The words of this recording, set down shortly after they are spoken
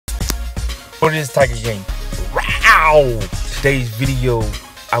For this Tiger Gang, wow! Today's video,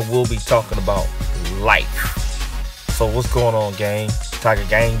 I will be talking about life. So what's going on, gang? Tiger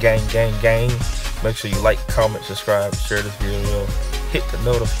Gang, gang. Make sure you like, comment, subscribe, share this video. Hit the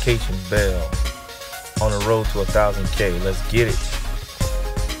notification bell. On the road to 1,000K. Let's get it.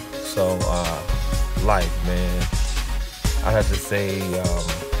 So, life, man. I have to say,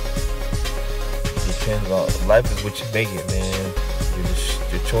 depends on, life is what you make it, man.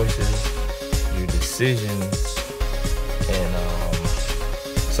 Your choices, your decisions, and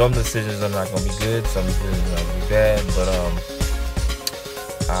some decisions are not gonna be good, some decisions are gonna be bad, but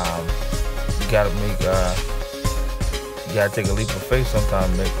you gotta make you gotta take a leap of faith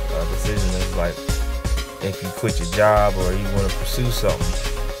sometimes, make a decision. It's like if you quit your job or you want to pursue something,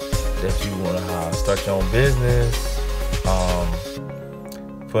 that you want to start your own business,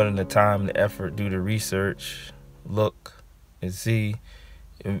 put in the time, the effort, do the research, look and see.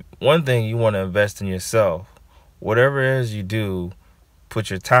 One thing, you want to invest in yourself. Whatever it is you do, put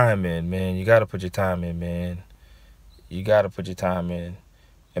your time in, man. You got to put your time in, man. You got to put your time in.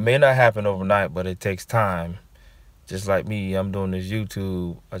 It may not happen overnight, but it takes time. Just like me, I'm doing this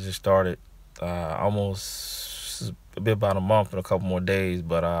YouTube. I just started almost about a month and a couple more days,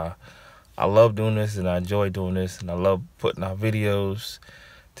 but I love doing this and I enjoy doing this, and I love putting out videos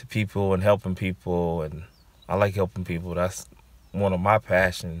to people and helping people, and I like helping people. That's one of my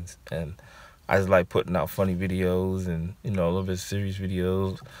passions, and I just like putting out funny videos and, you know, a little bit of serious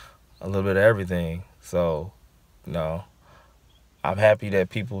videos, a little bit of everything. So, you know, I'm happy that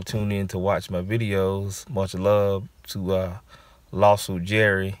people tune in to watch my videos. Much love to Lawsuit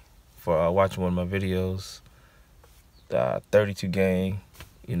Jerry for watching one of my videos. 32 Gang,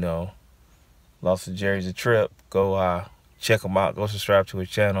 you know, Lawsuit Jerry's a trip. Go check him out. Go subscribe to his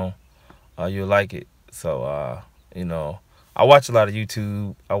channel. You'll like it. So, you know, I watch a lot of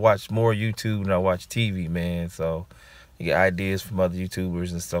YouTube. I watch more YouTube than I watch TV, man. So you get ideas from other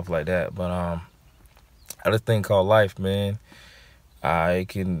YouTubers and stuff like that. But I this thing called life, man. It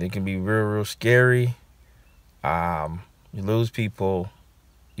can be real scary. You lose people.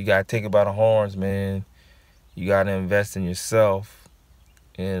 You gotta take it by the horns, man. You gotta invest in yourself,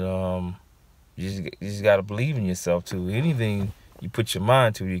 and you just gotta believe in yourself too. Anything you put your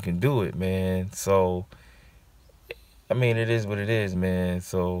mind to, you can do it, man. So, I mean, it is what it is, man.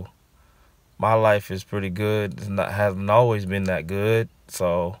 So, my life is pretty good. Hasn't always been that good.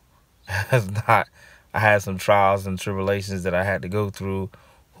 So, has not. I had some trials and tribulations that I had to go through,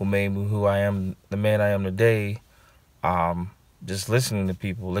 who made me who I am, the man I am today. Just listening to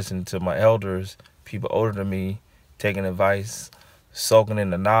people, listening to my elders, people older than me, taking advice, soaking in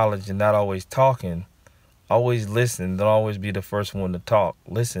the knowledge, and not always talking. Always listen. Don't always be the first one to talk.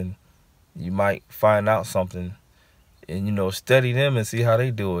 Listen. You might find out something. And, you know, study them and see how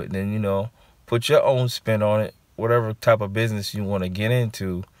they do it. And then, you know, put your own spin on it. Whatever type of business you want to get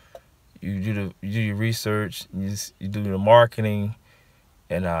into, you do your research, you do your marketing,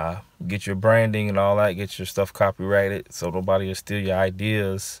 and get your branding and all that. Get your stuff copyrighted so nobody will steal your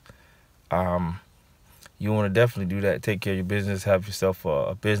ideas. You want to definitely do that. Take care of your business. Have yourself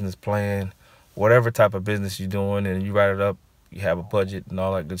a business plan. Whatever type of business you're doing, and you write it up. You have a budget and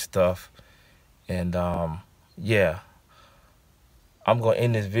all that good stuff. And yeah. I'm going to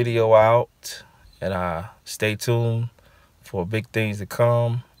end this video out, and stay tuned for big things to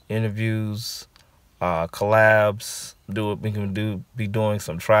come, interviews, collabs, we can be doing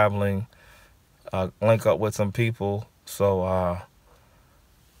some traveling, link up with some people. So,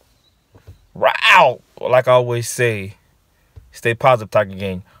 wow, like I always say, stay positive, Tiger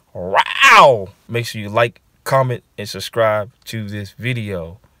Gang. Wow! Make sure you like, comment, and subscribe to this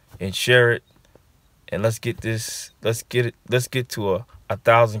video, and share it. And let's get to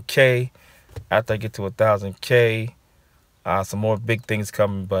 1,000K. After I get to 1,000K, some more big things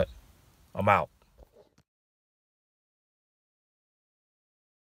coming, but I'm out.